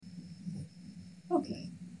Okay,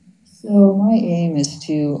 so my aim is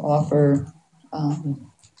to offer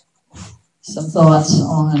some thoughts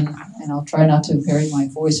on, and I'll try not to vary my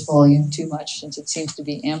voice volume too much since it seems to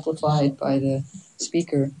be amplified by the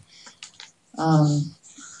speaker. Um,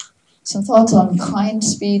 some thoughts on kind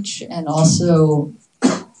speech and also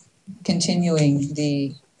continuing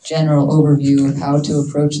the general overview of how to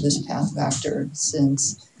approach this path factor,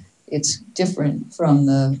 since it's different from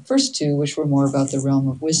the first two, which were more about the realm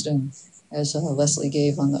of wisdom, as Leslie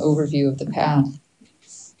gave on the overview of the path.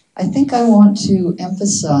 I think I want to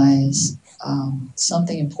emphasize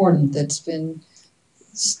something important that's been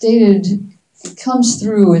stated. It comes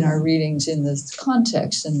through in our readings in the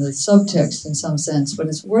context and the subtext in some sense, but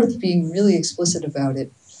it's worth being really explicit about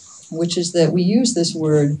it, which is that we use this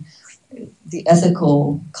word, the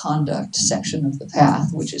ethical conduct section of the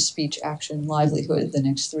path, which is speech, action, livelihood, the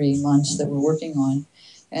next 3 months that we're working on.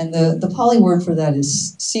 And the Pali word for that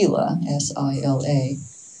is sila, S-I-L-A.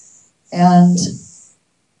 And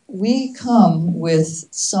we come with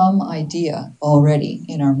some idea already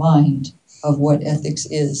in our mind of what ethics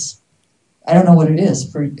is. I don't know what it is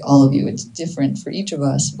for all of you. It's different for each of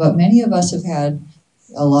us. But many of us have had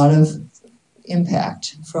a lot of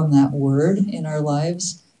impact from that word in our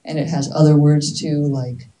lives. And it has other words too,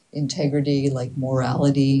 like integrity, like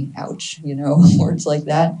morality, ouch, words like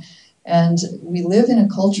that. And we live in a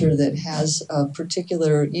culture that has a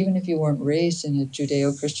particular, even if you weren't raised in a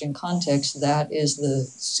Judeo-Christian context, that is the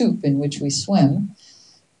soup in which we swim.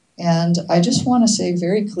 And I just want to say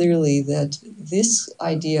very clearly that this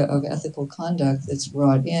idea of ethical conduct that's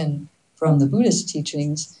brought in from the Buddhist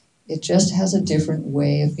teachings, it just has a different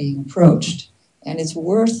way of being approached. And it's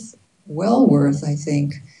well worth, I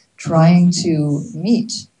think, trying to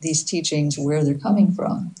meet these teachings where they're coming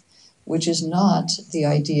from, which is not the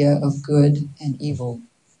idea of good and evil.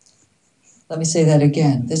 Let me say that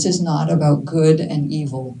again. This is not about good and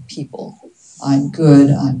evil people. I'm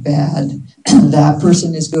good, I'm bad, that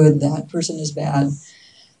person is good, that person is bad.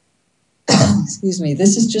 Excuse me,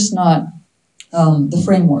 this is just not the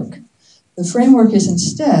framework. The framework is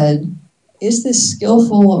instead, is this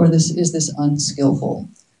skillful or is this unskillful?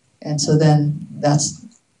 And so then that's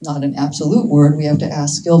not an absolute word. We have to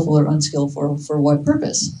ask skillful or unskillful for what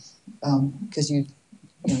purpose? Because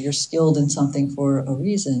you're skilled in something for a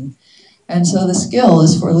reason. And so the skill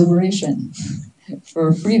is for liberation,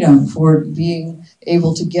 for freedom, for being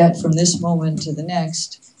able to get from this moment to the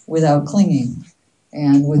next without clinging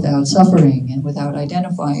and without suffering and without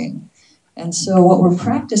identifying. And so what we're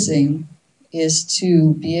practicing is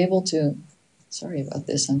to be able to, sorry about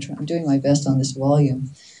this, I'm doing my best on this volume.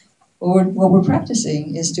 What we're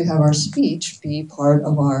practicing is to have our speech be part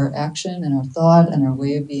of our action and our thought and our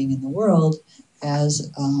way of being in the world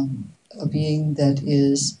as a being that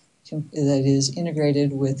is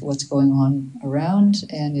integrated with what's going on around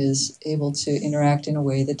and is able to interact in a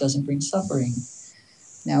way that doesn't bring suffering.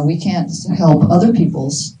 Now, we can't help other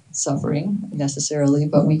people's suffering necessarily,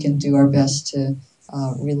 but we can do our best to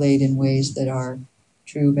relate in ways that are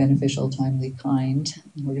true, beneficial, timely, kind.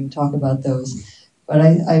 We're going to talk about those. But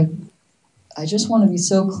I just want to be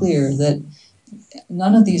so clear that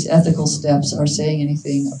none of these ethical steps are saying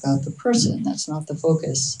anything about the person. That's not the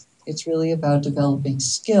focus. It's really about developing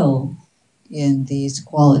skill in these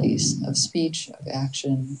qualities of speech, of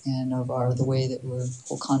action, and of the way that we're, the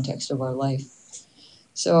whole context of our life.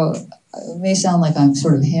 So it may sound like I'm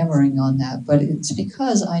sort of hammering on that, but it's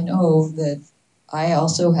because I know that I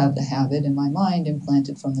also have the habit in my mind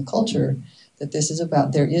implanted from the culture that this is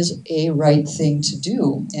about, there is a right thing to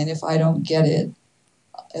do. And if I don't get it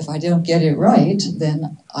right,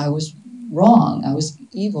 then I was wrong. I was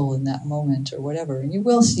evil in that moment or whatever. And you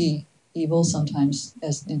will see evil sometimes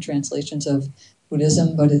as in translations of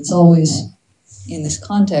Buddhism, but it's always in this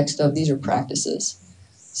context of these are practices.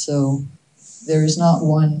 So there is not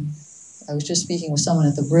one. I was just speaking with someone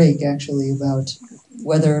at the break actually about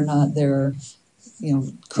whether or not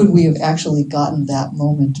could we have actually gotten that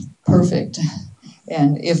moment perfect?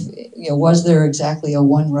 And if, was there exactly a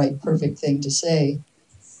one right perfect thing to say?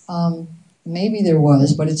 Maybe there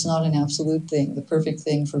was, but it's not an absolute thing. The perfect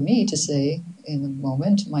thing for me to say in the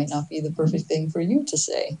moment might not be the perfect thing for you to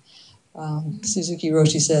say. Suzuki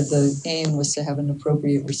Roshi said the aim was to have an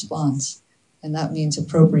appropriate response. And that means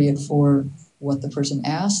appropriate for what the person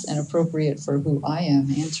asked and appropriate for who I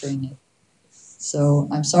am answering it. So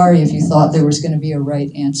I'm sorry if you thought there was going to be a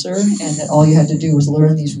right answer and that all you had to do was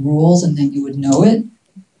learn these rules and then you would know it.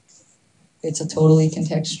 It's a totally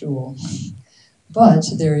contextual. But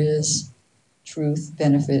there is truth,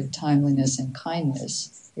 benefit, timeliness, and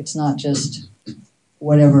kindness. It's not just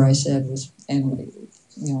whatever I said was, and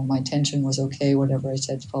my tension was okay, whatever I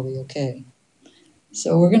said is probably okay.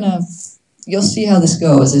 So you'll see how this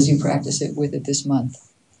goes as you practice it with it this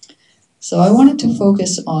month. So I wanted to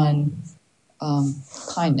focus on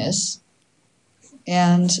kindness.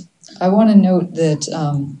 And I want to note that,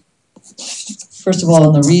 first of all,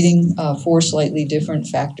 in the reading, 4 slightly different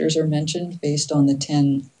factors are mentioned based on the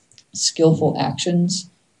 10 skillful actions,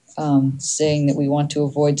 saying that we want to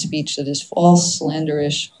avoid speech that is false,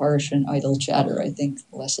 slanderish, harsh, and idle chatter. I think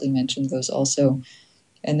Leslie mentioned those also.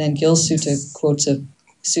 And then Gil Sutta quotes a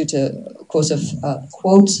sutta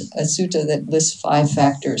that lists 5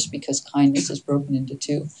 factors because kindness is broken into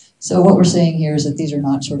 2. So what we're saying here is that these are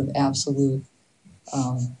not sort of absolute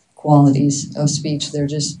qualities of speech. They're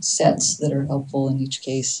just sets that are helpful in each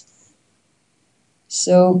case.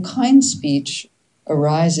 So kind speech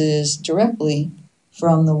arises directly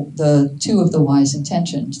from the 2 of the wise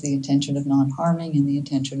intentions, the intention of non-harming and the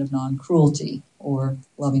intention of non-cruelty, or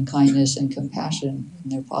loving kindness and compassion in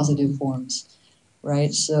their positive forms,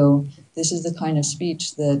 right? So this is the kind of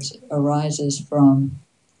speech that arises from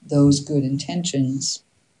those good intentions.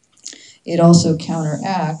 It also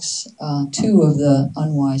counteracts 2 of the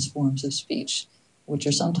unwise forms of speech, which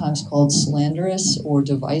are sometimes called slanderous or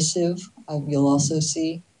divisive, you'll also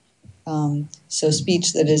see. So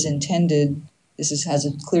speech that is intended, has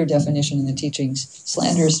a clear definition in the teachings.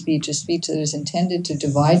 Slanderous speech is speech that is intended to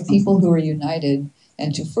divide people who are united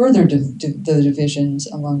and to further the divisions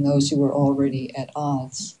among those who are already at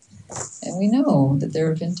odds. And we know that there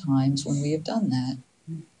have been times when we have done that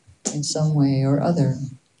in some way or other.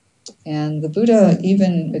 And the Buddha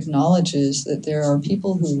even acknowledges that there are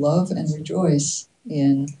people who love and rejoice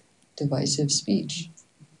in divisive speech.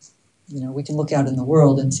 We can look out in the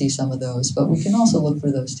world and see some of those, but we can also look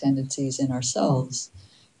for those tendencies in ourselves.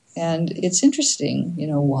 And it's interesting,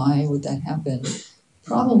 why would that happen?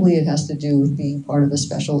 Probably it has to do with being part of a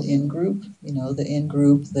special in-group, the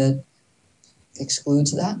in-group that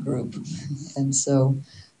excludes that group. And so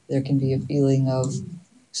there can be a feeling of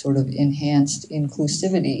sort of enhanced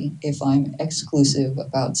inclusivity if I'm exclusive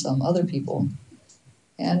about some other people.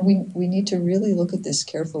 And we need to really look at this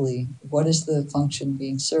carefully. What is the function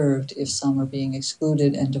being served if some are being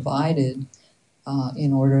excluded and divided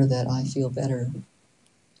in order that I feel better?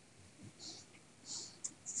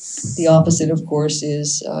 The opposite, of course,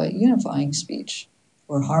 is unifying speech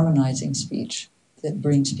or harmonizing speech that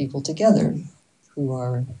brings people together who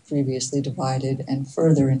are previously divided and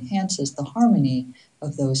further enhances the harmony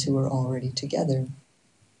of those who are already together.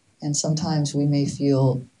 And sometimes we may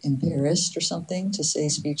feel embarrassed or something to say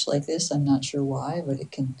speech like this. I'm not sure why, but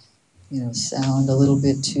it can, sound a little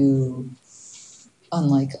bit too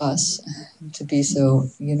unlike us to be so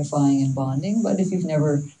unifying and bonding. But if you've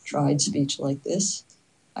never tried speech like this,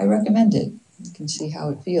 I recommend it. You can see how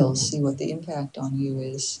it feels, see what the impact on you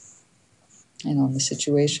is and on the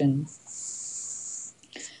situation.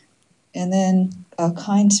 And then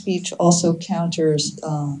kind speech also counters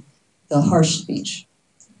the harsh speech,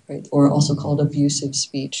 right? Or also called abusive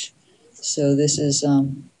speech. So this is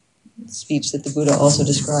speech that the Buddha also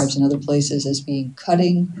describes in other places as being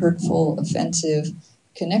cutting, hurtful, offensive,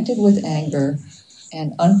 connected with anger,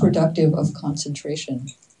 and unproductive of concentration.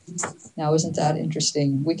 Now, isn't that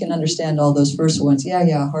interesting? We can understand all those first ones.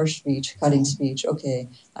 Yeah, harsh speech, cutting speech. Okay,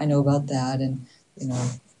 I know about that. And,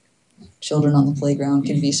 children on the playground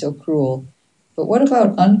can be so cruel. But what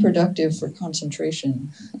about unproductive for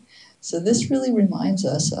concentration? So this really reminds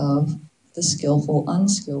us of the skillful,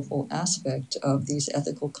 unskillful aspect of these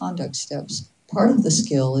ethical conduct steps. Part of the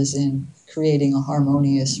skill is in creating a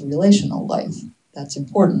harmonious relational life. That's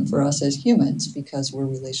important for us as humans because we're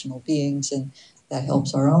relational beings, and that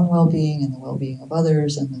helps our own well-being and the well-being of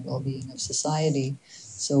others and the well-being of society.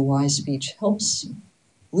 So wise speech helps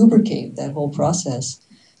lubricate that whole process.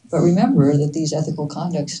 But remember that these ethical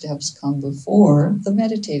conduct steps come before the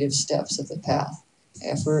meditative steps of the path: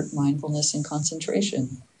 effort, mindfulness, and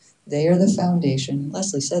concentration. They are the foundation.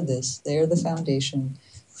 Leslie said this. They are the foundation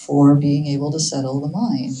for being able to settle the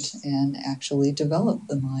mind and actually develop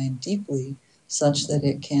the mind deeply such that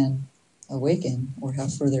it can awaken or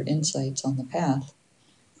have further insights on the path.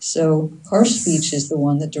 So harsh speech is the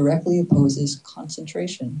one that directly opposes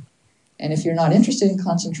concentration. And if you're not interested in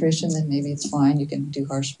concentration, then maybe it's fine. You can do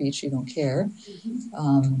harsh speech. You don't care.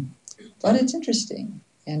 But it's interesting.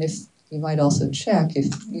 And if you might also check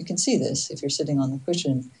if you can see this, if you're sitting on the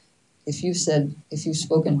cushion, if you've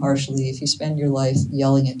spoken harshly, if you spend your life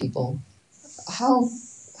yelling at people, how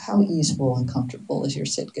easeful and comfortable is your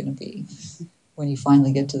sit going to be when you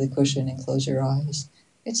finally get to the cushion and close your eyes?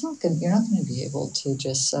 You're not going to be able to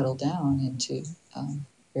just settle down into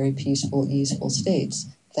very peaceful, easeful states.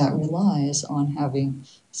 That relies on having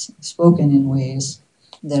spoken in ways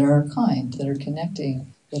that are kind, that are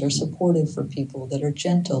connecting, that are supportive for people, that are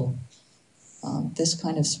gentle. This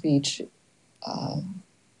kind of speech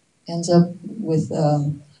ends up with,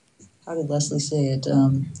 how did Leslie say it,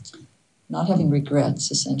 not having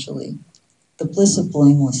regrets, essentially. The bliss of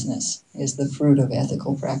blamelessness is the fruit of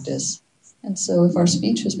ethical practice. And so if our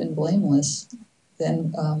speech has been blameless,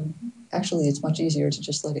 then actually it's much easier to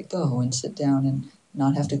just let it go and sit down and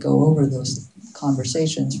not have to go over those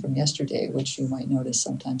conversations from yesterday, which you might notice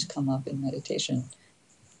sometimes come up in meditation.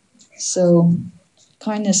 So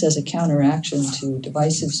kindness as a counteraction to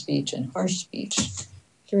divisive speech and harsh speech,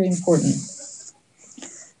 very important.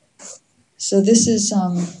 So this is,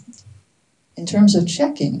 in terms of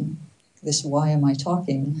checking, this why am I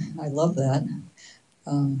talking, I love that,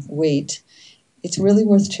 wait, it's really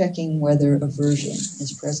worth checking whether aversion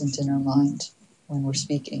is present in our mind when we're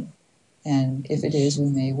speaking. And if it is, we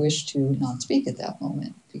may wish to not speak at that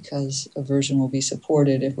moment, because aversion will be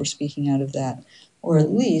supported if we're speaking out of that. Or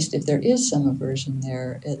at least, if there is some aversion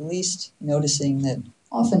there, at least noticing that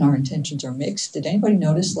often our intentions are mixed. Did anybody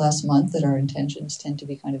notice last month that our intentions tend to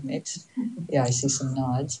be kind of mixed? Yeah, I see some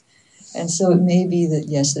nods. And so it may be that,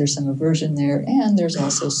 yes, there's some aversion there, and there's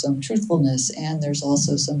also some truthfulness, and there's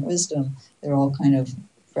also some wisdom. They're all kind of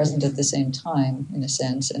present at the same time, in a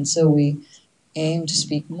sense. And so we aim to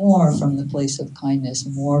speak more from the place of kindness,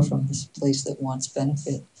 more from this place that wants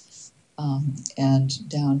benefit, and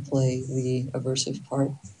downplay the aversive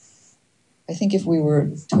part. I think if we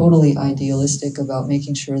were totally idealistic about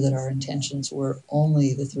making sure that our intentions were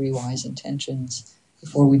only the three wise intentions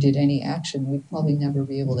before we did any action, we'd probably never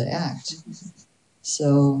be able to act.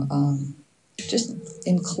 So just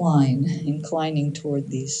inclining toward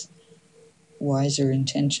these wiser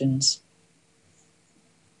intentions.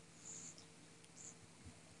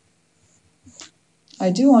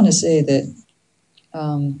 I do want to say that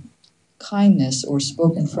kindness, or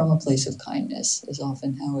spoken from a place of kindness, is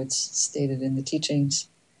often how it's stated in the teachings,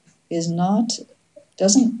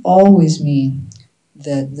 doesn't always mean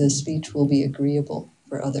that the speech will be agreeable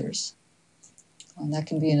for others. And that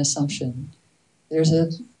can be an assumption. There's a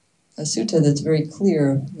sutta that's very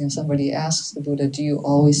clear. Somebody asks the Buddha, do you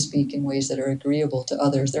always speak in ways that are agreeable to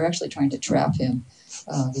others? They're actually trying to trap him.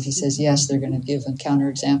 If he says yes, they're going to give a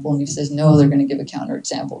counterexample. And if he says no, they're going to give a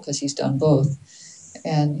counterexample, because he's done both.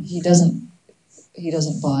 And he doesn't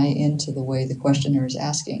buy into the way the questioner is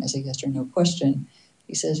asking as a yes or no question.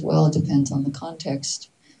 He says, well, it depends on the context.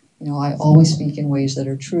 I always speak in ways that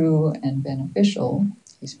are true and beneficial.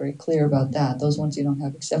 He's very clear about that. Those ones you don't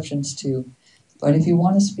have exceptions to. But if you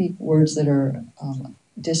want to speak words that are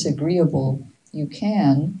disagreeable, you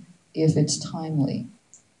can, if it's timely.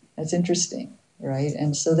 That's interesting, right?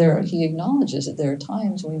 And so he acknowledges that there are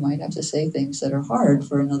times we might have to say things that are hard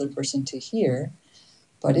for another person to hear.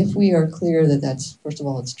 But if we are clear that that's, first of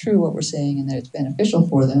all, it's true what we're saying and that it's beneficial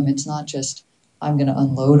for them, it's not just, I'm going to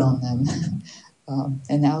unload on them,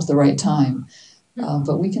 and now's the right time.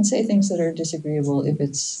 But we can say things that are disagreeable if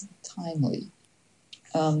it's timely.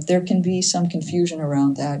 There can be some confusion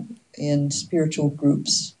around that in spiritual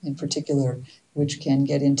groups in particular, which can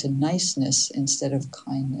get into niceness instead of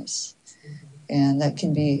kindness. And that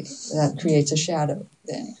creates a shadow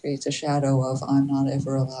then. It creates a shadow of, I'm not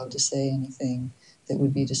ever allowed to say anything that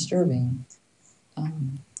would be disturbing.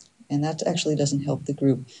 And that actually doesn't help the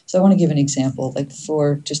group. So I want to give an example,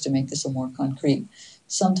 just to make this a more concrete.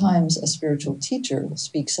 Sometimes a spiritual teacher will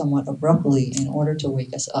speak somewhat abruptly in order to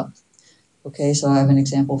wake us up. Okay, so I have an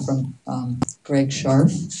example from Greg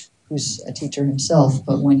Scharf, who's a teacher himself,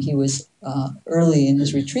 but when he was early in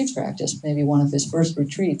his retreat practice, maybe one of his first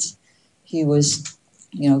retreats, he was,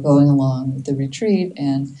 going along the retreat,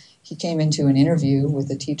 and he came into an interview with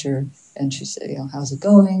a teacher, and she said, how's it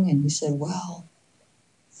going? And he said, well,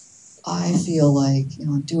 I feel like,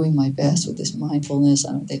 I'm doing my best with this mindfulness.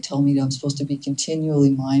 They tell me that I'm supposed to be continually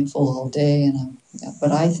mindful all day,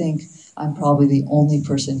 but I think I'm probably the only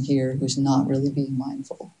person here who's not really being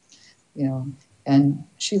mindful, And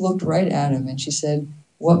she looked right at him and she said,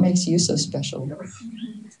 what makes you so special?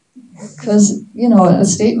 Because, a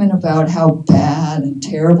statement about how bad and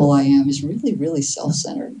terrible I am is really, really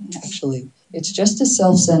self-centered, actually. It's just as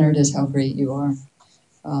self-centered as how great you are.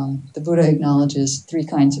 The Buddha acknowledges three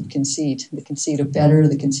kinds of conceit: the conceit of better,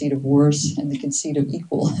 the conceit of worse, and the conceit of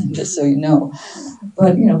equal, just so you know.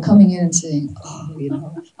 But, coming in and saying,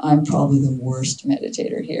 I'm probably the worst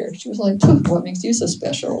meditator here. She was like, what makes you so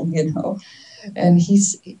special, And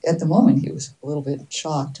at the moment, he was a little bit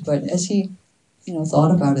shocked. But as he,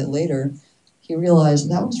 thought about it later, he realized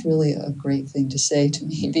that was really a great thing to say to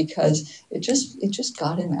me, because it just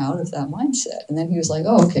got him out of that mindset. And then he was like,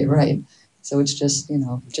 oh, okay, right. So it's just,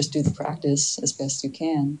 just do the practice as best you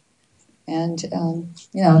can. And,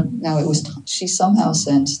 now she somehow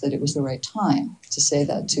sensed that it was the right time to say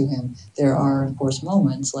that to him. There are, of course,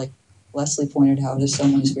 moments, like Leslie pointed out, if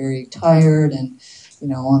someone is very tired and,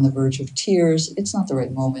 on the verge of tears, it's not the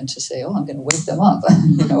right moment to say, oh, I'm going to wake them up,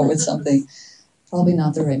 with something. Probably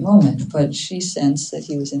not the right moment. But she sensed that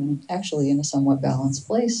he was actually in a somewhat balanced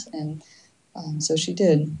place, and so she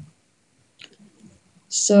did.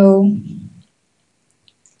 So,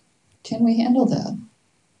 can we handle that?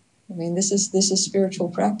 I mean, this is spiritual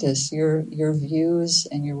practice. Your views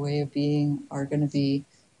and your way of being are going to be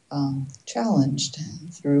challenged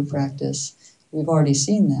through practice. We've already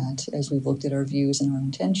seen that as we've looked at our views and our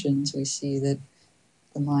intentions. We see that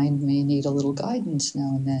the mind may need a little guidance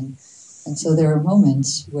now and then, and so there are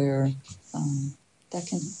moments where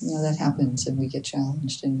that happens, and we get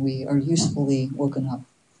challenged, and we are usefully woken up.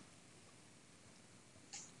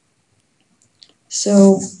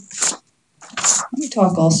 So, let me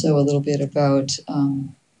talk also a little bit about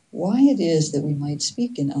why it is that we might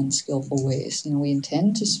speak in unskillful ways. We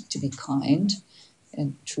intend to be kind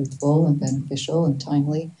and truthful and beneficial and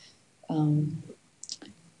timely,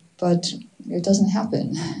 but it doesn't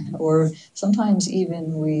happen. Or sometimes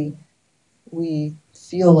even we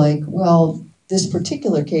feel like, well, this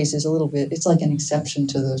particular case is it's like an exception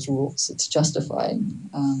to those rules. It's justified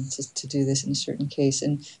to do this in a certain case.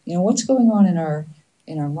 And what's going on in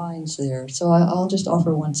our minds there? So I'll just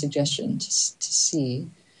offer one suggestion to see.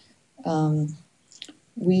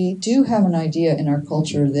 We do have an idea in our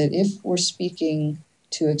culture that if we're speaking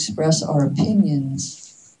to express our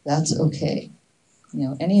opinions, that's okay.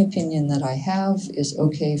 Any opinion that I have is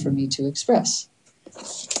okay for me to express.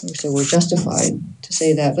 So we're justified to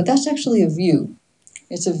say that, but that's actually a view.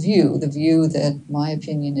 It's a view, the view that my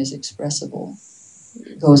opinion is expressible.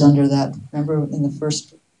 It goes under that. Remember in the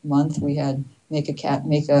first month we had make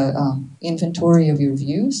a inventory of your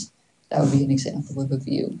views. That would be an example of a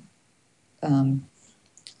view.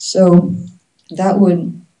 So that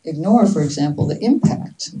would ignore, for example, the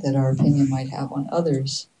impact that our opinion might have on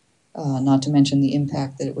others, not to mention the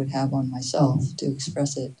impact that it would have on myself to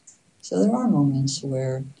express it. So there are moments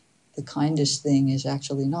where the kindest thing is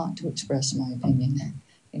actually not to express my opinion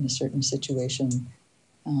in a certain situation.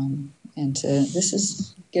 This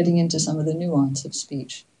is getting into some of the nuance of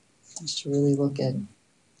speech, is to really look at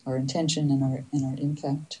our intention and our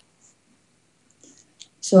impact.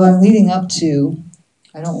 So I'm leading up to,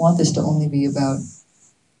 I don't want this to only be about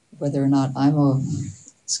whether or not I'm a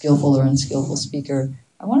skillful or unskillful speaker.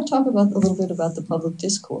 I want to talk a little bit about the public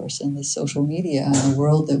discourse and the social media and the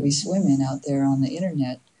world that we swim in out there on the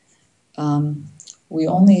internet. We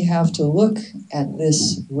only have to look at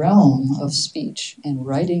this realm of speech, and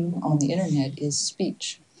writing on the internet is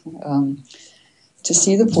speech, to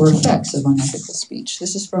see the poor effects of unethical speech.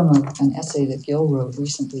 This is from an essay that Gil wrote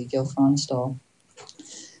recently, Gil Fronsdal.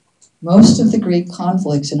 Most of the great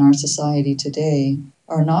conflicts in our society today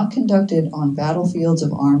are not conducted on battlefields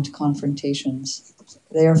of armed confrontations.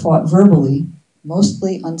 They are fought verbally,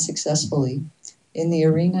 mostly unsuccessfully, in the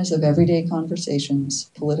arenas of everyday conversations,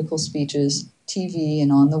 political speeches, TV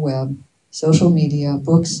and on the web, social media,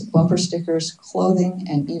 books, bumper stickers, clothing,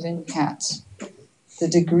 and even hats. The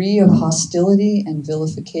degree of hostility and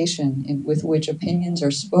vilification with which opinions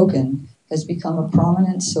are spoken has become a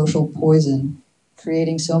prominent social poison,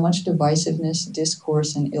 creating so much divisiveness,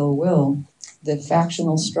 discourse, and ill will that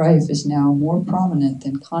factional strife is now more prominent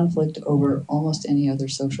than conflict over almost any other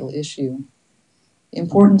social issue.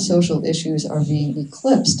 Important social issues are being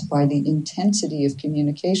eclipsed by the intensity of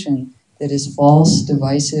communication that is false,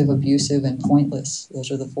 divisive, abusive, and pointless.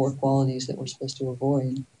 Those are the 4 qualities that we're supposed to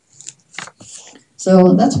avoid.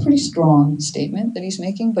 So that's a pretty strong statement that he's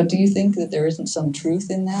making, but do you think that there isn't some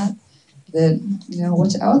truth in that? That,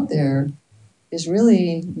 what's out there is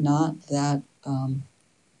really not that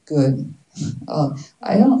good.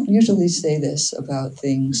 I don't usually say this about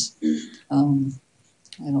things.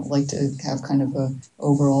 I don't like to have kind of a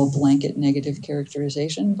overall blanket negative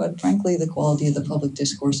characterization, but frankly, the quality of the public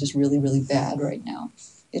discourse is really, really bad right now.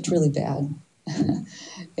 It's really bad.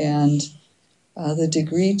 And the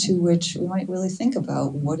degree to which we might really think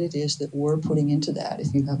about what it is that we're putting into that.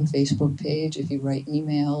 If you have a Facebook page, if you write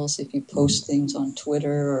emails, if you post things on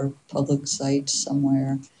Twitter or public sites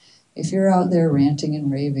somewhere, if you're out there ranting and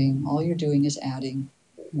raving, all you're doing is adding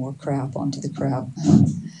more crap onto the crap.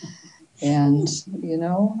 And,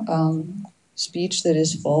 speech that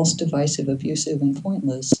is false, divisive, abusive, and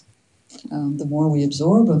pointless, the more we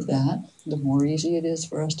absorb of that, the more easy it is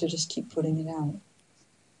for us to just keep putting it out.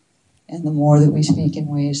 And the more that we speak in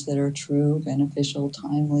ways that are true, beneficial,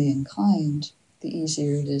 timely, and kind, the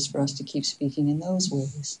easier it is for us to keep speaking in those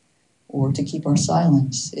ways, or to keep our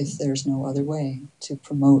silence if there's no other way to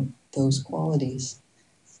promote those qualities.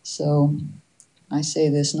 So I say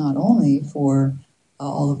this not only for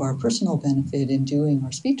all of our personal benefit in doing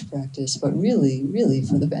our speech practice, but really, really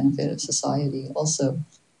for the benefit of society also.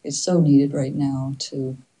 It's so needed right now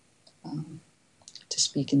to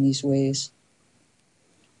speak in these ways.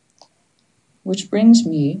 Which brings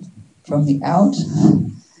me from the out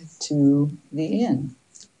to the in,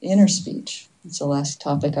 inner speech. It's the last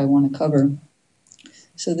topic I want to cover.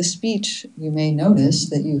 So the speech, you may notice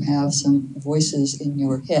that you have some voices in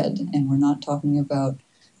your head, and we're not talking about,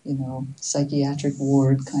 psychiatric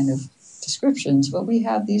ward kind of descriptions, but we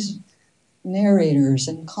have these narrators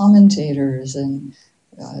and commentators, and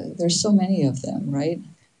there's so many of them, right?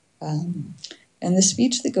 And the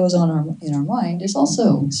speech that goes on in our mind is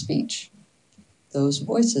also speech. Those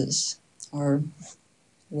voices are,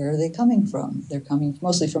 where are they coming from? They're coming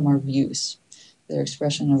mostly from our views. They're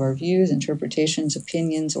expression of our views, interpretations,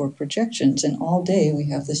 opinions, or projections. And all day we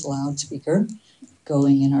have this loudspeaker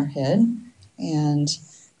going in our head, and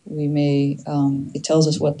we may, it tells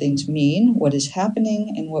us what things mean, what is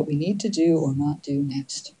happening, and what we need to do or not do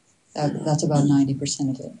next. That's about 90%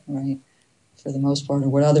 of it, right? For the most part, or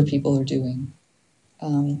what other people are doing.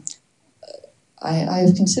 I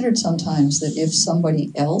have considered sometimes that if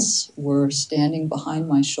somebody else were standing behind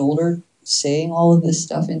my shoulder saying all of this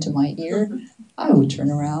stuff into my ear, I would turn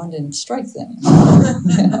around and strike them.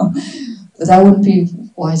 But that wouldn't be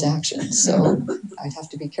wise action, so I'd have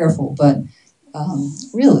to be careful. But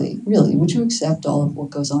really, would you accept all of what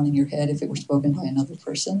goes on in your head if it were spoken by another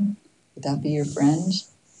person? Would that be your friend?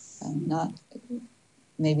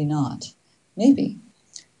 Maybe not. Maybe.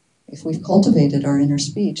 If we've cultivated our inner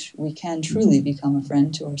speech, we can truly become a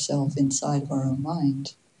friend to ourselves inside of our own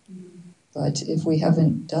mind. But if we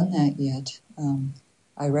haven't done that yet,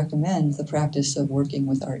 I recommend the practice of working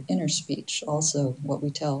with our inner speech, also what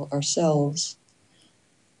we tell ourselves.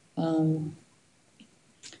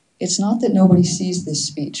 It's not that nobody sees this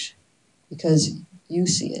speech, because you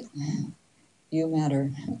see it. You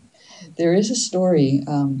matter. There is a story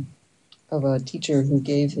of a teacher who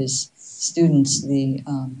gave his students the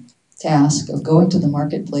task of going to the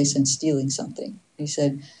marketplace and stealing something. He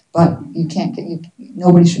said, but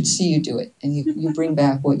nobody should see you do it. And you bring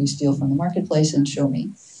back what you steal from the marketplace and show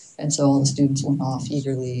me. And so all the students went off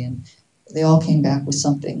eagerly, and they all came back with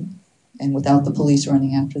something, and without the police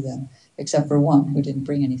running after them, except for one who didn't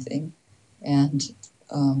bring anything. And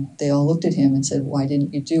they all looked at him and said, why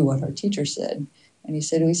didn't you do what our teacher said? And he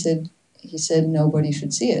said nobody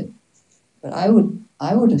should see it. But I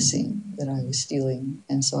would have seen that I was stealing,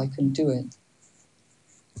 and so I couldn't do it.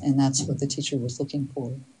 And that's what the teacher was looking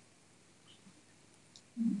for.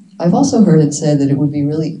 I've also heard it said that it would be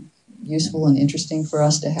really useful and interesting for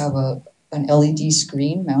us to have an LED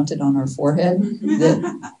screen mounted on our forehead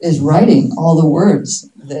that is writing all the words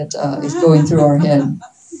that is going through our head.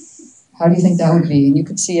 How do you think that would be? And you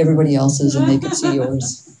could see everybody else's and they could see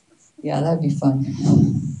yours. Yeah, that'd be fun.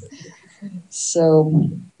 So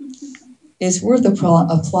it's worth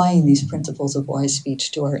applying these principles of wise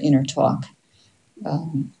speech to our inner talk.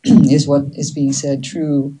 Is what is being said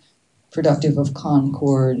true, productive of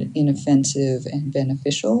concord, inoffensive, and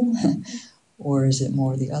beneficial? Or is it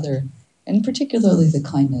more the other? And particularly the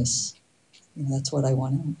kindness. That's what I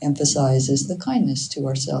want to emphasize, is the kindness to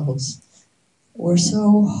ourselves. We're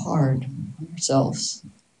so hard on ourselves.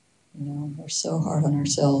 We're so hard on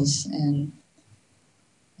ourselves, and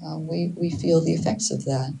we feel the effects of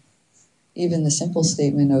that. Even the simple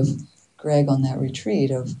statement of Greg on that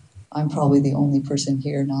retreat of, I'm probably the only person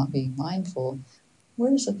here not being mindful.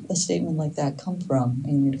 Where does a statement like that come from?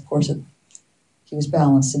 And of course, he was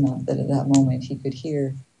balanced enough that at that moment he could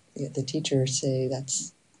hear the teacher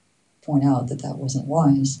point out that wasn't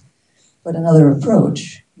wise. But another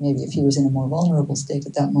approach, maybe if he was in a more vulnerable state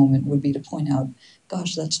at that moment, would be to point out,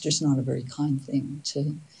 gosh, that's just not a very kind thing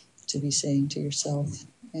to be saying to yourself.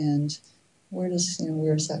 And where is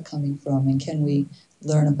that coming from? And can we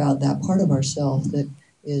learn about that part of ourselves that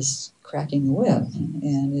is cracking the whip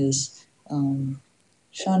and is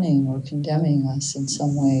shunning or condemning us in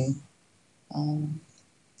some way?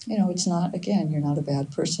 It's not, again, you're not a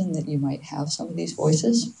bad person, that you might have some of these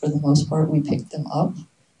voices. For the most part, we pick them up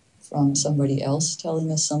from somebody else telling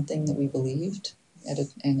us something that we believed at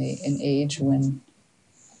an age when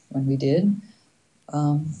we did,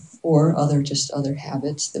 or other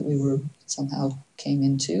habits that we somehow came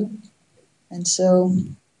into. And so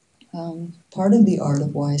part of the art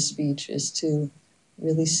of wise speech is to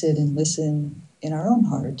really sit and listen in our own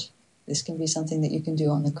heart. This can be something that you can do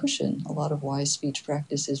on the cushion. A lot of wise speech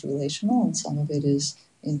practice is relational, and some of it is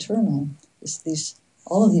internal.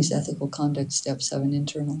 All of these ethical conduct steps have an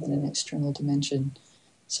internal and an external dimension.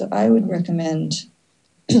 So I would recommend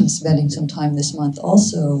spending some time this month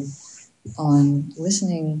also on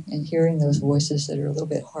listening and hearing those voices that are a little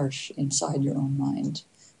bit harsh inside your own mind.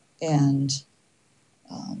 And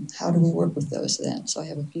how do we work with those then? So I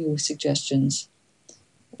have a few suggestions.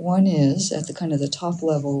 One is, at the kind of the top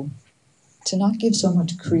level, to not give so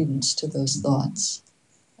much credence to those thoughts.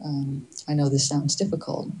 I know this sounds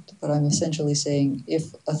difficult, but I'm essentially saying,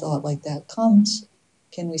 if a thought like that comes,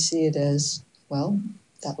 can we see it as, well,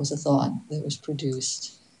 that was a thought that was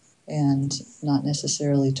produced, and not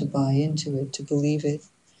necessarily to buy into it, to believe it.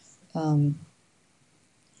 Believe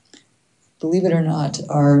it or not,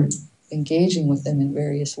 our engaging with them in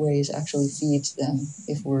various ways actually feeds them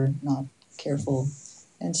if we're not careful.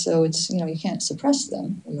 And so it's, you can't suppress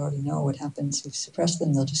them. We already know what happens. If you suppress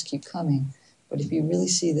them, they'll just keep coming. But if you really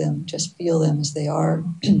see them, just feel them as they are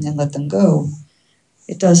and let them go,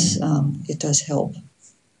 it does help.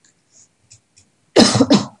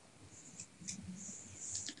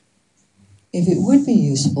 If it would be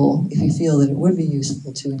useful, if you feel that it would be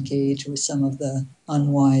useful to engage with some of the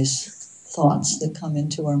unwise thoughts that come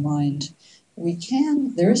into our mind,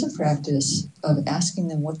 there is a practice of asking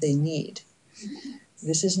them what they need.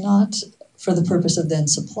 This is not for the purpose of then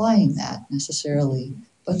supplying that necessarily,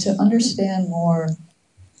 but to understand more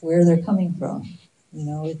where they're coming from.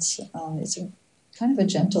 It's a kind of a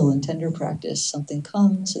gentle and tender practice. Something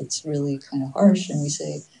comes, it's really kind of harsh, and we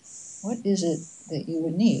say, what is it that you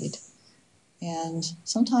would need? And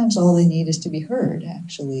sometimes all they need is to be heard,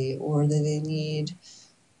 actually, or that they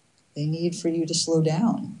need for you to slow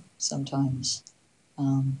down sometimes.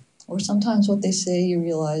 Or sometimes what they say, you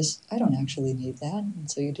realize, I don't actually need that. And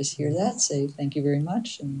so you just hear that, say, thank you very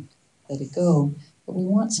much, and let it go. But we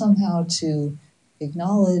want somehow to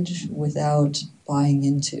acknowledge without buying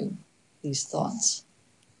into these thoughts.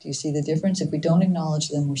 Do you see the difference? If we don't acknowledge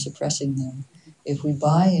them, we're suppressing them. If we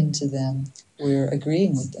buy into them, we're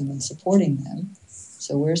agreeing with them and supporting them.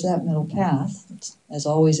 So where's that middle path? As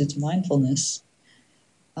always, it's mindfulness.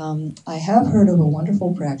 I have heard of a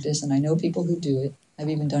wonderful practice, and I know people who do it. I've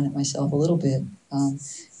even done it myself a little bit,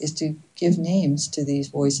 is to give names to these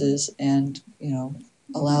voices and,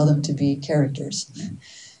 allow them to be characters.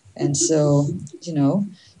 And so,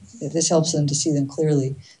 this helps them to see them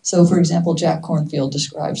clearly. So, for example, Jack Kornfield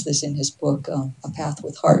describes this in his book, A Path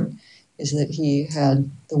with Heart, is that he had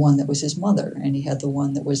the one that was his mother, and he had the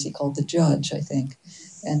one that was, he called the judge, I think.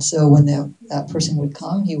 And so when that person would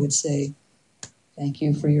come, he would say, thank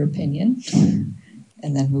you for your opinion,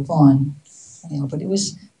 and then move on. But it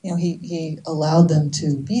was, he allowed them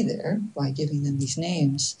to be there by giving them these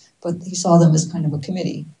names, but he saw them as kind of a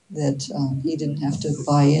committee that he didn't have to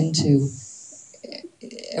buy into.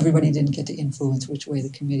 Everybody didn't get to influence which way the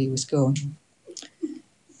committee was going.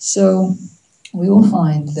 So we will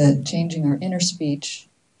find that changing our inner speech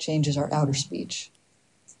changes our outer speech,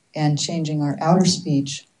 and changing our outer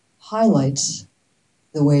speech highlights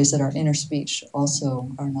the ways that our inner speech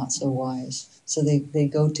also are not so wise. So they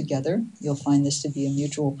go together. You'll find this to be a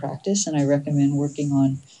mutual practice, and I recommend working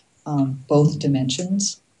on both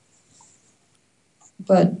dimensions.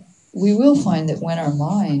 But we will find that when our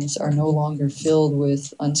minds are no longer filled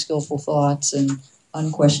with unskillful thoughts and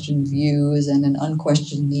unquestioned views and an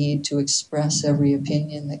unquestioned need to express every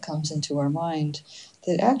opinion that comes into our mind,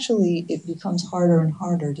 that actually it becomes harder and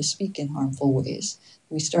harder to speak in harmful ways.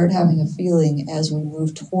 We start having a feeling as we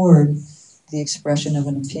move toward the expression of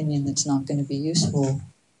an opinion that's not going to be useful,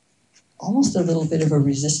 almost a little bit of a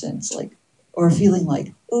resistance, or a feeling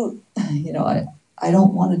like, oh, I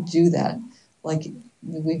don't want to do that. Like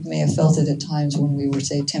we may have felt it at times when we were,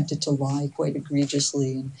 say, tempted to lie quite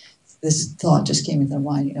egregiously, and this thought just came into our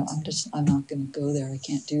mind, I'm not going to go there, I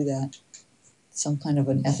can't do that. Some kind of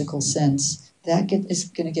an ethical sense. That is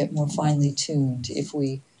going to get more finely tuned if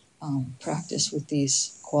we practice with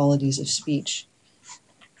these qualities of speech.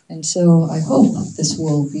 And so I hope this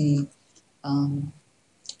will be,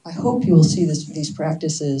 I hope you will see these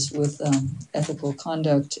practices with ethical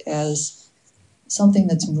conduct as something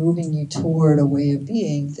that's moving you toward a way of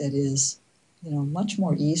being that is, much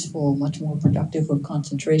more easeful, much more productive of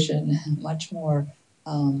concentration, much more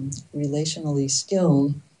relationally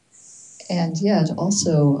skilled, and yet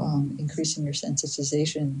also increasing your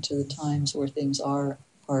sensitization to the times where things are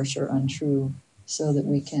harsh or untrue, so that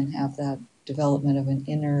we can have that development of an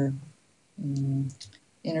inner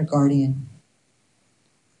guardian.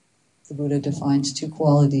 The Buddha defines two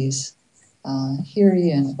qualities,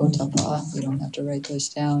 hiri and otapa. You don't have to write those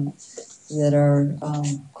down. that are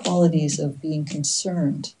qualities of being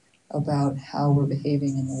concerned about how we're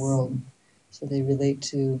behaving in the world. So they relate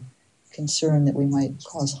to concern that we might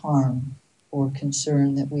cause harm, or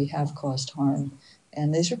concern that we have caused harm.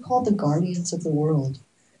 And these are called the guardians of the world.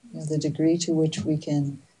 The degree to which we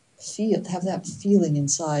can have that feeling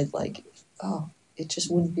inside like, oh, it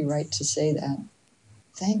just wouldn't be right to say that.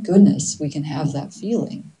 Thank goodness we can have that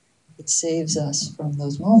feeling. It saves us from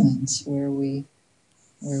those moments where we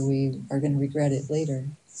are going to regret it later.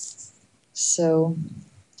 So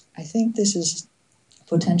I think this is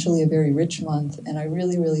potentially a very rich month, and I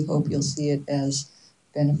really, really hope you'll see it as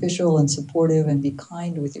beneficial and supportive, and be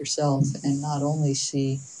kind with yourself, and not only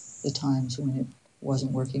see the times when it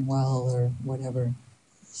wasn't working well or whatever.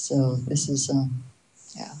 So this is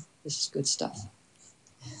this is good stuff.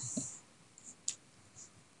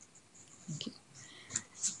 Thank you.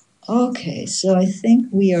 Okay, so I think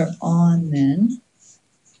we are on then.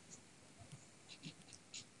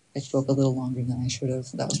 I spoke a little longer than I should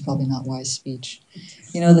have. That was probably not wise speech.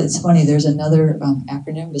 It's funny, there's another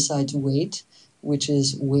acronym besides WAIT, which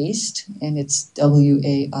is WASTE, and it's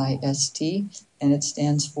WAIST, and it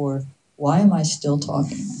stands for, why am I still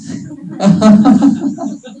talking?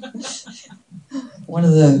 One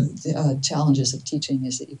of the challenges of teaching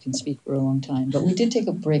is that you can speak for a long time, but we did take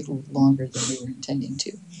a break longer than we were intending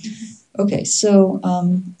to. Okay, so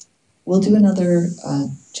we'll do another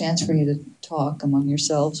chance for you to talk among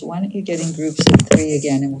yourselves. Why don't you get in groups of 3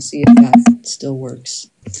 again, and we'll see if that still works.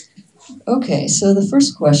 Okay, so the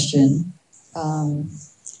first question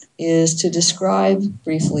is to describe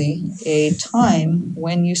briefly a time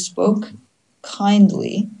when you spoke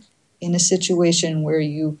kindly in a situation where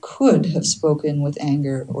you could have spoken with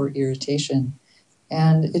anger or irritation.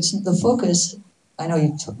 And it's the focus. I know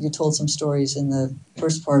you told some stories in the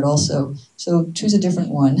first part also, so choose a different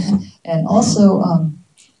one. And also,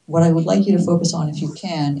 what I would like you to focus on, if you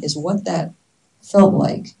can, is what that felt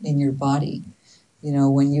like in your body.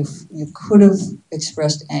 When you could have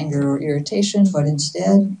expressed anger or irritation, but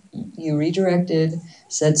instead you redirected,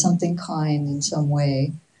 said something kind in some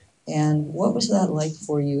way. And what was that like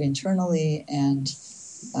for you internally and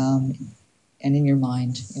in your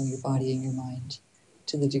mind, your body and your mind,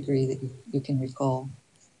 to the degree that you can recall?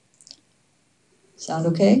 Sound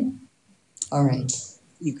okay? All right.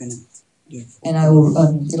 You can. Yeah. And I will.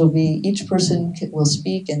 It'll be each person will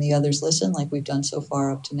speak and the others listen, like we've done so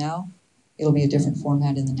far up to now. It'll be a different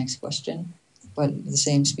format in the next question, but the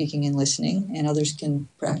same speaking and listening, and others can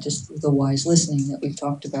practice the wise listening that we've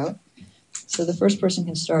talked about. So the first person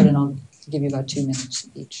can start, and I'll give you about 2 minutes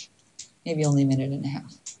each, maybe only a minute and a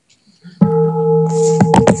half.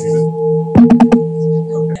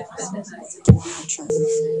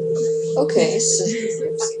 Okay,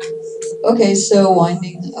 so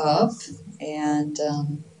winding up, and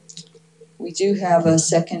we do have a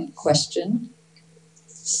second question.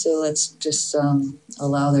 So let's just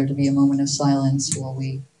allow there to be a moment of silence while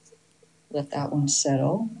we let that one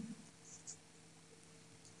settle.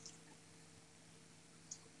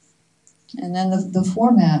 And then the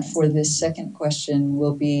format for this second question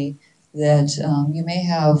will be that you may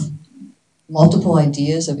have multiple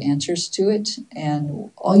ideas of answers to it,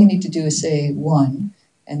 and all you need to do is say one,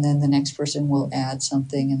 and then the next person will add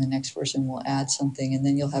something, and the next person will add something, and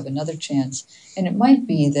then you'll have another chance. And it might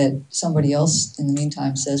be that somebody else in the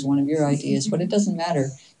meantime says one of your ideas, but it doesn't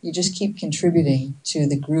matter. You just keep contributing to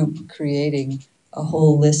the group creating a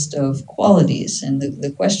whole list of qualities. And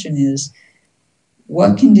the question is,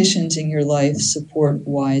 what conditions in your life support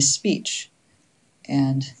wise speech?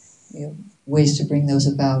 And ways to bring those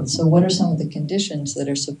about. So what are some of the conditions that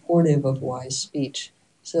are supportive of wise speech?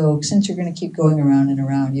 So since you're going to keep going around and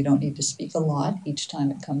around, you don't need to speak a lot each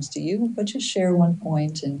time it comes to you, but just share one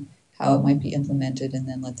point and how it might be implemented, and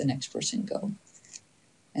then let the next person go.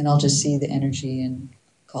 And I'll just see the energy and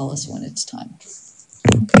call us when it's time.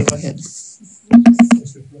 Okay, go ahead.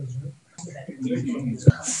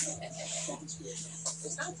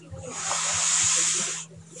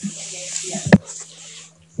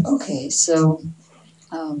 Okay, so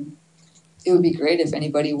it would be great if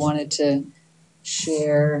anybody wanted to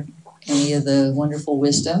share any of the wonderful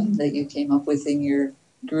wisdom that you came up with in your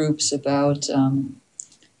groups about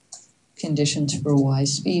conditions for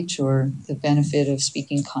wise speech, or the benefit of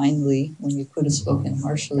speaking kindly when you could have spoken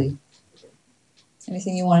harshly.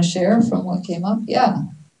 Anything you want to share from what came up? Yeah.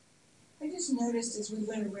 I just noticed as we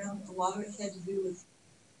went around, a lot of it had to do with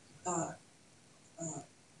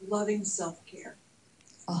loving self-care.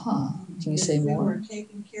 Can you say more? We were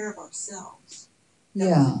taking care of ourselves. That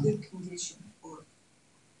Yeah. was a good condition for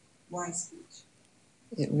wise speech.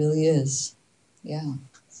 It really is. Yeah.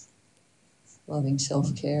 Loving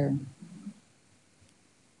self-care.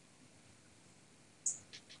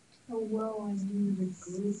 how well I knew the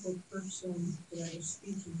group or person that I was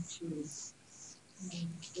speaking to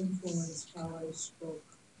influenced how I spoke.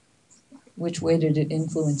 Which way did it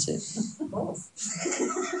influence it? Both.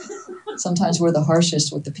 Sometimes we're the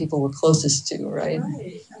harshest with the people we're closest to, right?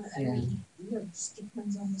 Right. I Yeah. mean, it just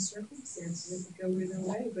depends on the circumstances. It could go either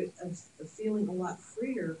way, but I'm feeling a lot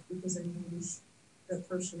freer because I knew that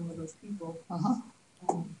person or those people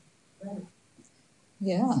better.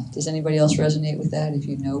 Yeah. Does anybody else resonate with that? If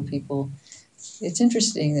you know people, it's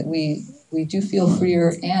interesting that we do feel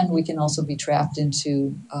freer, and we can also be trapped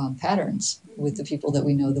into patterns with the people that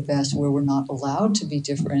we know the best, where we're not allowed to be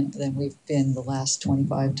different than we've been the last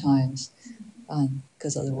 25 times,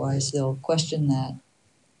 because otherwise they'll question that.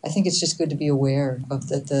 I think it's just good to be aware of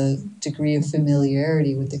that the degree of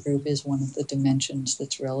familiarity with the group is one of the dimensions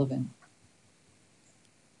that's relevant.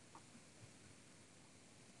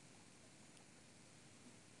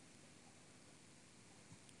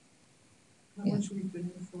 How much we've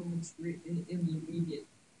been influenced in the immediate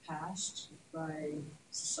past by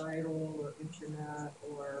societal or internet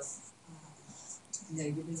or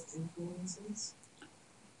negative influences.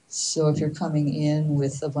 So if you're coming in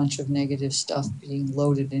with a bunch of negative stuff being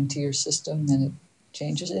loaded into your system, then it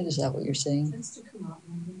changes it? Is that what you're saying? It tends to come out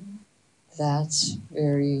negative. That's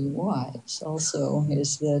very wise. Also,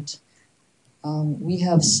 is that we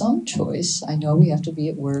have some choice. I know we have to be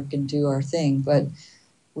at work and do our thing, but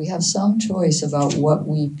we have some choice about what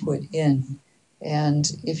we put in.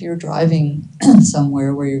 And if you're driving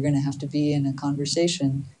somewhere where you're going to have to be in a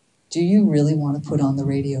conversation, do you really want to put on the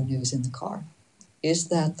radio news in the car? Is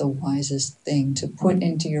that the wisest thing to put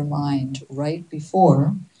into your mind right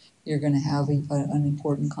before you're going to have an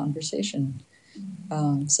important conversation?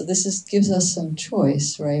 So this gives us some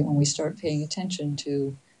choice, right? When we start paying attention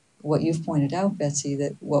to what you've pointed out, Betsy,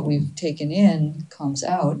 that what we've taken in comes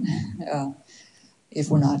out. If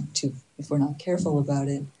we're not careful about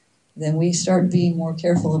it, then we start being more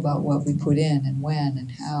careful about what we put in and when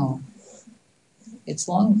and how. It's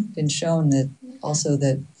long been shown that also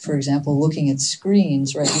that, for example, looking at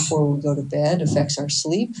screens right before we go to bed affects our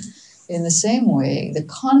sleep. In the same way, the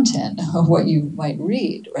content of what you might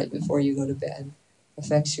read right before you go to bed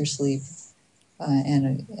affects your sleep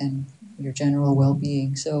and your general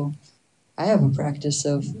well-being. So I have a practice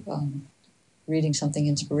of reading something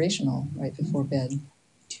inspirational right before bed.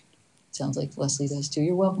 Sounds like Leslie does too.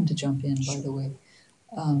 You're welcome to jump in, by the way.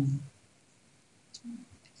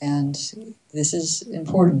 And this is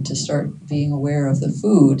important to start being aware of the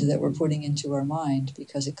food that we're putting into our mind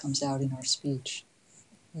because it comes out in our speech.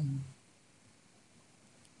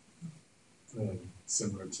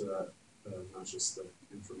 Similar to that, not just the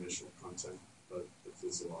informational content, but the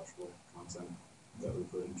physiological content that we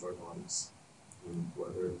put into our bodies,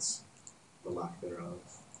 whether it's the lack thereof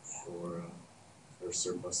or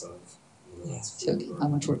surplus of. So how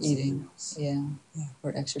much we're eating,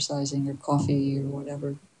 or exercising, or coffee, or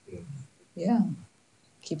whatever. Yeah,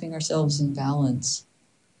 keeping ourselves in balance.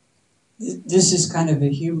 This is kind of a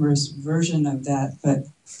humorous version of that, but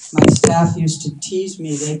my staff used to tease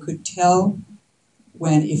me. They could tell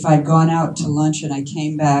if I'd gone out to lunch and I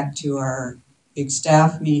came back to our big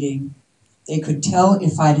staff meeting, they could tell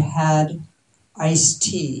if I'd had iced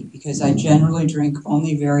tea, because I generally drink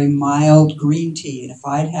only very mild green tea. And if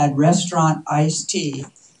I'd had restaurant iced tea,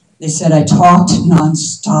 they said I talked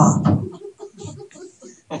nonstop.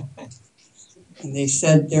 And they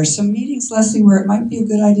said, there's some meetings, Leslie, where it might be a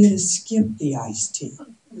good idea to skip the iced tea.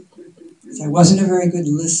 Because I wasn't a very good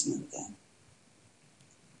listener then.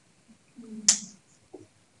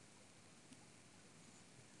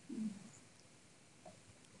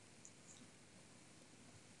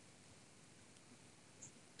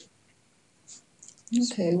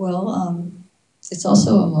 Okay, well, it's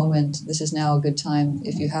also a moment, this is now a good time,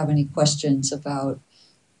 if you have any questions about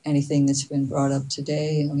anything that's been brought up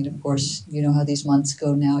today. I mean, of course, you know how these months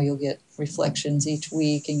go now. You'll get reflections each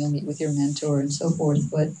week and you'll meet with your mentor and so forth.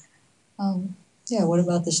 But, what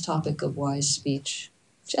about this topic of wise speech?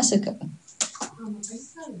 Jessica. I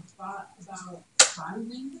just had a thought about body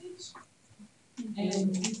language, and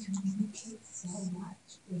we communicate so much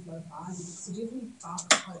with our bodies. So do we thought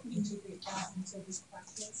about how to integrate that into this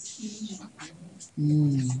practice?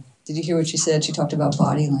 Did you hear what she said? She talked about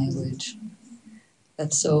body language.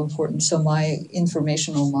 That's so important. So my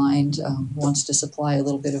informational mind wants to supply a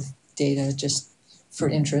little bit of data just for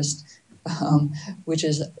interest, which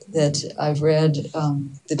is that I've read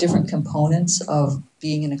the different components of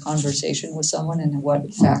being in a conversation with someone and what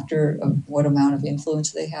amount of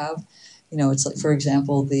influence they have. You know, it's like, for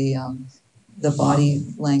example, the the body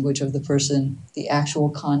language of the person, the actual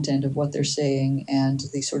content of what they're saying, and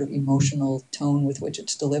the sort of emotional tone with which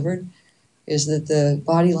it's delivered, is that the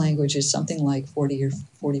body language is something like 40%.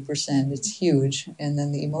 It's huge. And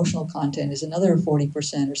then the emotional content is another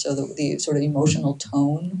 40% or so, the sort of emotional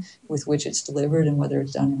tone with which it's delivered and whether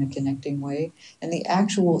it's done in a connecting way. And the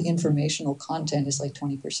actual informational content is like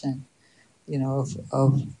 20%,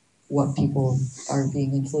 of what people are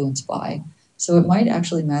being influenced by. So it might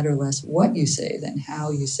actually matter less what you say than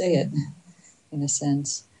how you say it, in a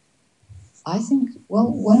sense. I think,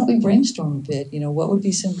 well, why don't we brainstorm a bit? What would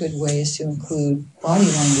be some good ways to include body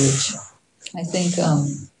language? I think,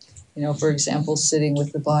 for example, sitting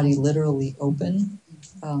with the body literally open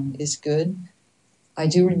is good. I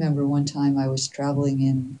do remember one time I was traveling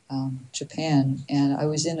in Japan, and I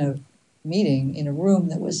was in a meeting in a room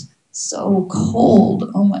that was so cold.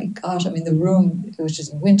 Oh my gosh. I mean, the room, it was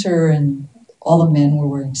just winter, and all the men were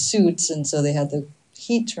wearing suits, and so they had the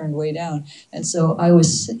heat turned way down. And so I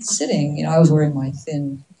was sitting, I was wearing my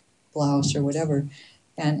thin blouse or whatever.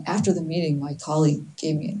 And after the meeting, my colleague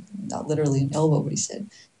gave me, not literally an elbow, but he said,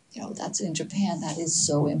 that's in Japan, that is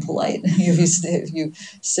so impolite. If you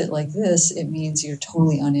sit like this, it means you're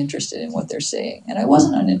totally uninterested in what they're saying. And I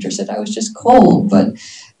wasn't uninterested, I was just cold. But,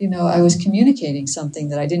 I was communicating something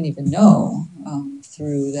that I didn't even know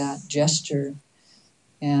through that gesture.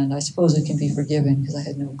 And I suppose it can be forgiven because I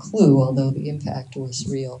had no clue, although the impact was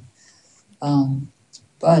real.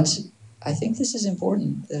 But I think this is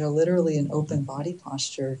important, that literally an open body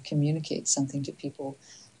posture communicates something to people.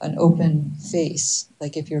 An open face,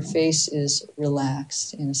 like if your face is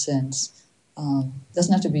relaxed in a sense,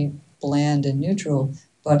 doesn't have to be bland and neutral,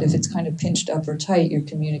 but if it's kind of pinched up or tight, you're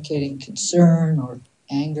communicating concern or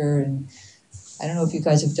anger. And I don't know if you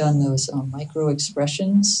guys have done those micro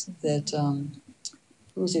expressions that...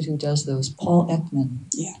 who is it who does those? Paul Ekman.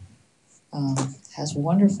 Yeah. Has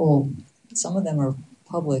wonderful, some of them are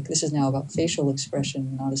public. This is now about facial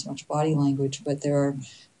expression, not as much body language, but there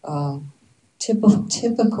are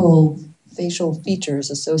typical facial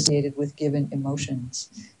features associated with given emotions.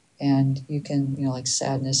 And you can, like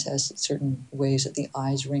sadness has certain ways that the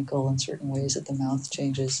eyes wrinkle and certain ways that the mouth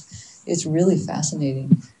changes. It's really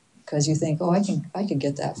fascinating because you think, I can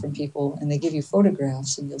get that from people. And they give you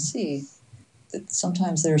photographs and you'll see that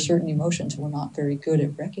sometimes there are certain emotions we're not very good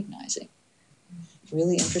at recognizing.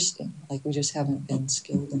 Really interesting. Like we just haven't been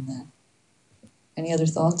skilled in that. Any other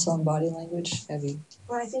thoughts on body language? Abby?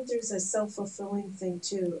 Well, I think there's a self-fulfilling thing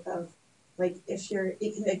too of like if you're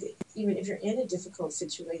even if you're in a difficult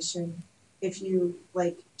situation, if you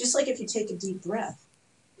just like if you take a deep breath,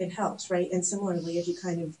 it helps, right? And similarly, if you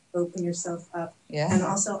kind of open yourself up. Yeah. And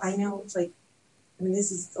also, I know it's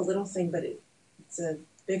this is a little thing, but it's a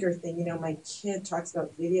bigger thing. My kid talks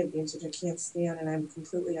about video games, which I can't stand, and I'm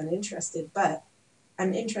completely uninterested, but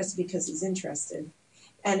I'm interested because he's interested.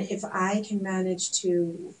 And if I can manage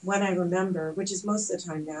to, when I remember, which is most of the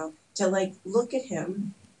time now, to look at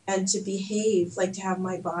him and to behave, to have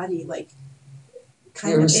my body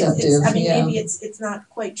kind You're of receptive. Yeah. Maybe it's not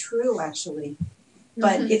quite true actually,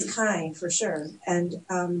 but it's kind for sure. And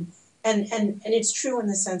it's true in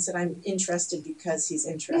the sense that I'm interested because he's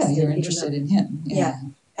interested. Yeah, you're interested in him. Yeah.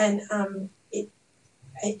 And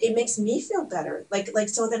it makes me feel better.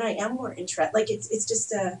 So then I am more interested. It's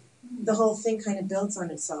just the whole thing kind of builds on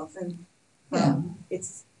itself, and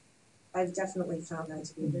I've definitely found that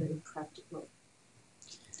to be a very practical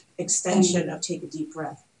extension of take a deep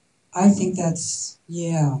breath. I think that's,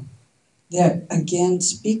 that again,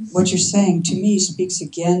 what you're saying to me speaks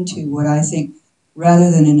again to what I think, rather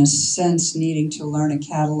than in a sense needing to learn a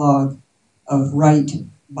catalog of right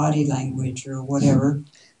body language or whatever,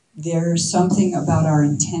 there's something about our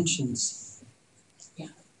intentions. Yeah.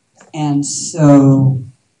 And so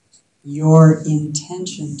your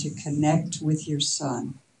intention to connect with your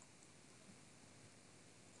son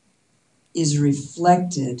is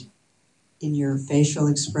reflected in your facial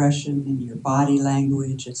expression, in your body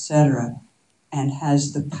language, etc., and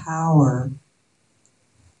has the power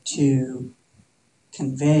to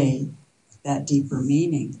convey that deeper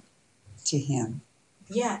meaning to him.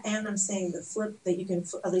 Yeah, and I'm saying the flip that you can,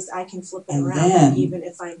 at least I can flip it And around. then, even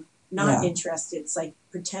if I'm not interested, it's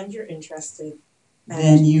pretend you're interested.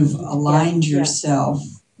 Then you've aligned yourself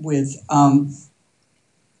with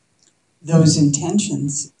those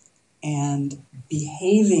intentions, and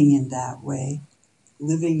behaving in that way,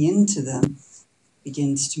 living into them,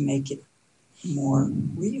 begins to make it more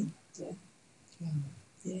real.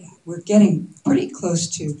 Yeah, we're getting pretty close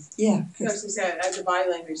to, I was going to say, as a body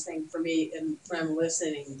language thing for me, and when I'm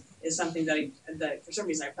listening, is something that for some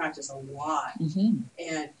reason I practice a lot. Mm-hmm.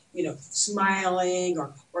 And smiling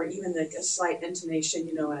or even like a slight intonation,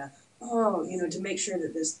 and to make sure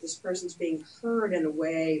that this person's being heard in a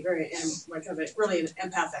way, like of a really an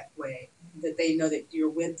empathic way, that they know that you're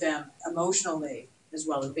with them emotionally as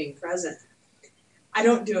well as being present. I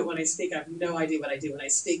don't do it when I speak. I have no idea what I do when I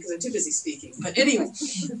speak because I'm too busy speaking. But anyway,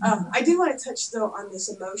 I do want to touch though on this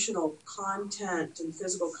emotional content and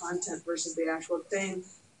physical content versus the actual thing.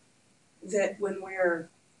 That when we're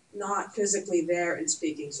not physically there and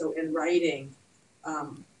speaking, so in writing,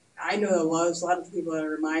 I know a lot of the people that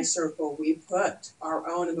are in my circle, we put our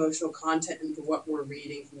own emotional content into what we're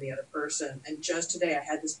reading from the other person. And just today, I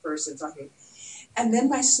had this person talking, and then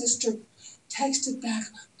my sister texted back,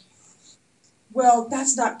 well,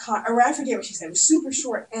 that's not or I forget what she said. It was super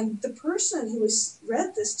short. And the person who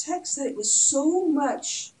read this text said it was so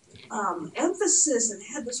much emphasis and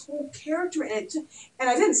had this whole character in it. And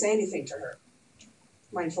I didn't say anything to her,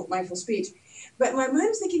 mindful speech. But my mind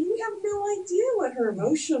was thinking, you have no idea what her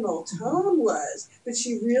emotional tone was. But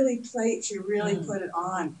she really put it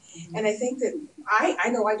on. And I think that I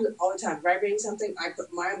know I do it all the time. If I'm reading something, I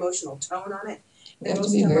put my emotional tone on it. We have to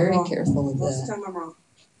be very careful of Most of that. the time I'm wrong.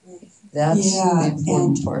 That's the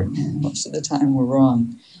important part. Most of the time we're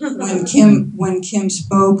wrong. When Kim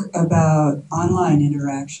spoke about online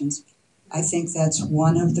interactions, I think that's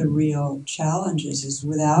one of the real challenges is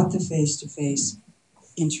without the face-to-face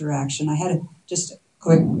interaction. I had just a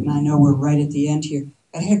quick, and I know we're right at the end here,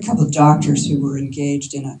 I had a couple of doctors who were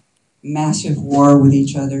engaged in a massive war with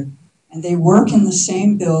each other, and they work in the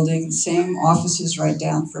same building, same offices right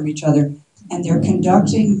down from each other, and they're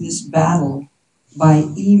conducting this battle by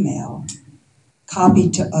email,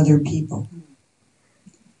 copied to other people.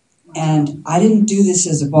 And I didn't do this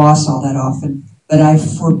as a boss all that often, but I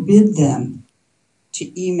forbid them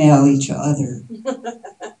to email each other.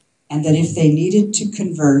 And that if they needed to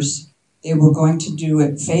converse, they were going to do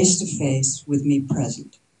it face-to-face with me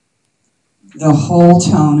present. The whole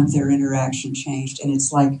tone of their interaction changed, and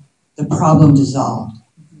it's like the problem dissolved.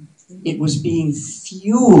 It was being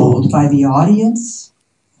fueled by the audience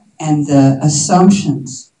and the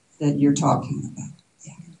assumptions that you're talking about.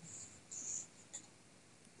 Yeah.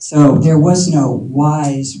 So there was no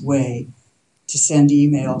wise way to send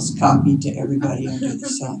emails copied to everybody under the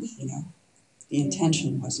sun, The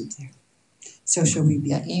intention wasn't there. So shall we be?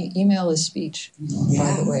 Yeah, email is speech,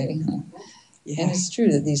 by the way. Yeah. And it's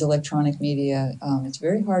true that these electronic media, it's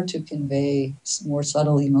very hard to convey more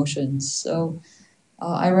subtle emotions. So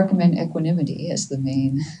I recommend equanimity as the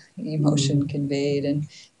main emotion conveyed, and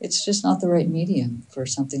it's just not the right medium for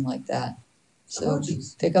something like that. So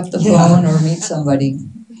pick up the phone or meet somebody,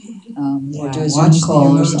 or do a Zoom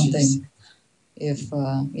call or something.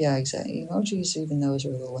 Exactly. Emojis, even those are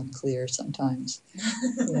a little unclear sometimes.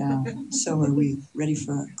 Yeah. So are we ready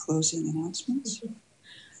for our closing announcements?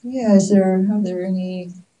 Yeah, are there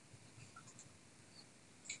any?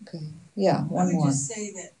 Okay. Yeah, one more. I would just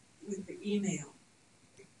say that with the email,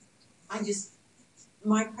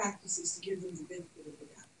 my practice is to give them the benefit of the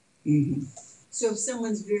doubt. Mm-hmm. So if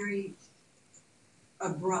someone's very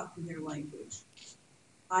abrupt in their language,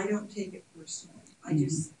 I don't take it personally. I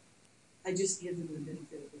just give them the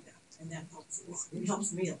benefit of the doubt, and that helps. It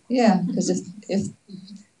helps me a lot. Yeah, because if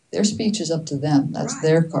their speech is up to them, that's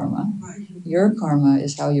their karma. Right. Your karma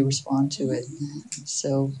is how you respond to it.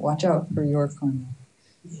 So watch out for your karma.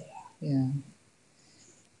 Yeah.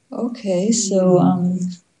 Okay, so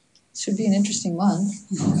should be an interesting month.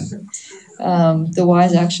 The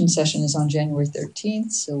Wise Action Session is on January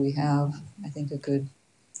 13th, so we have, I think, a good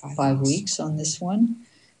 5 weeks on this one.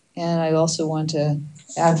 And I also want to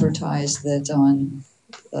advertise that on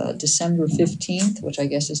December 15th, which I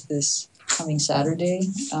guess is this coming Saturday,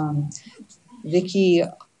 Vicky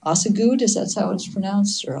Osagud, is that how it's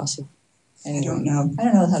pronounced? Or anyway, I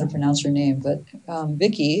don't know how to pronounce her name, but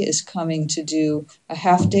Vicky is coming to do a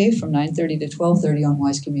half day from 9:30 to 12:30 on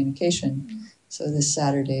Wise Communication. So this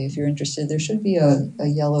Saturday, if you're interested, there should be a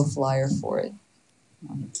yellow flyer for it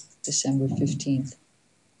on December 15th.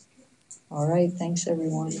 All right, thanks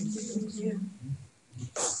everyone. Thank you.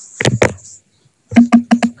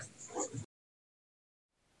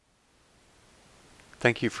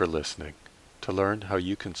 Thank you for listening. To learn how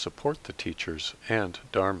you can support the teachers and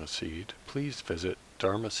Dharma Seed, please visit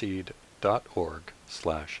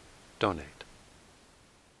dharmaseed.org/donate.